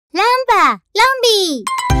Lamba Lamby.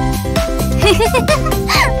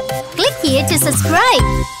 Click here to subscribe.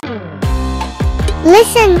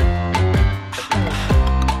 Listen.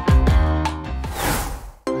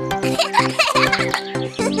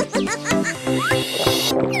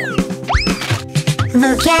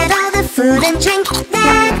 Look at all the food and drink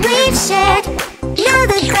that we've shared. Now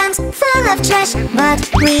the ground's full of trash, but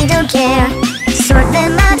we don't care. Sort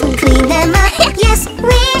them out, clean them up, yes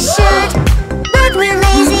we should. But we're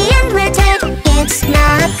lazy and we're tired, it's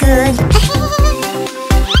not good.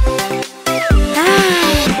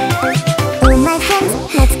 Oh my friends,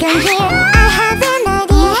 let's go here, I have an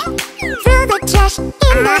idea. Throw the trash in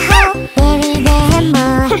the hole, bury them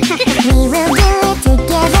all. We will do it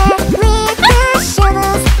together with the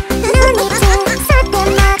shovels. No need to sort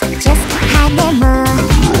them out, just hide them all.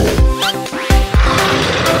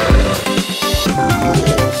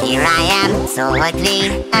 Here I am, so ugly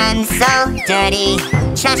and so dirty.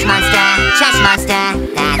 Trash monster,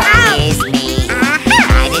 that is me.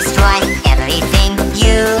 I destroy everything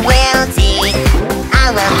you will see.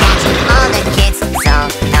 I will catch all the kids so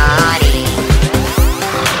naughty.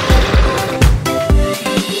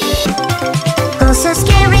 Oh so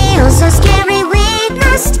scary, we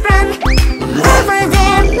must run. Over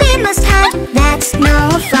there we must hide, that's no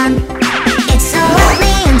fun. It's so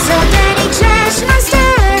ugly and so dirty, trash monster.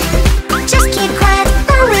 Just keep quiet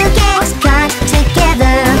or we'll get caught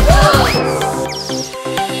together.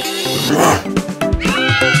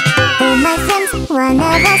 Oh my friends, one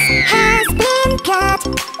of us has been caught.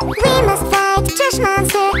 We must fight trash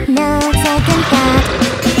monster, no second thought.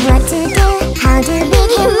 What to do, how to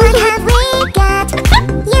beat him, what have we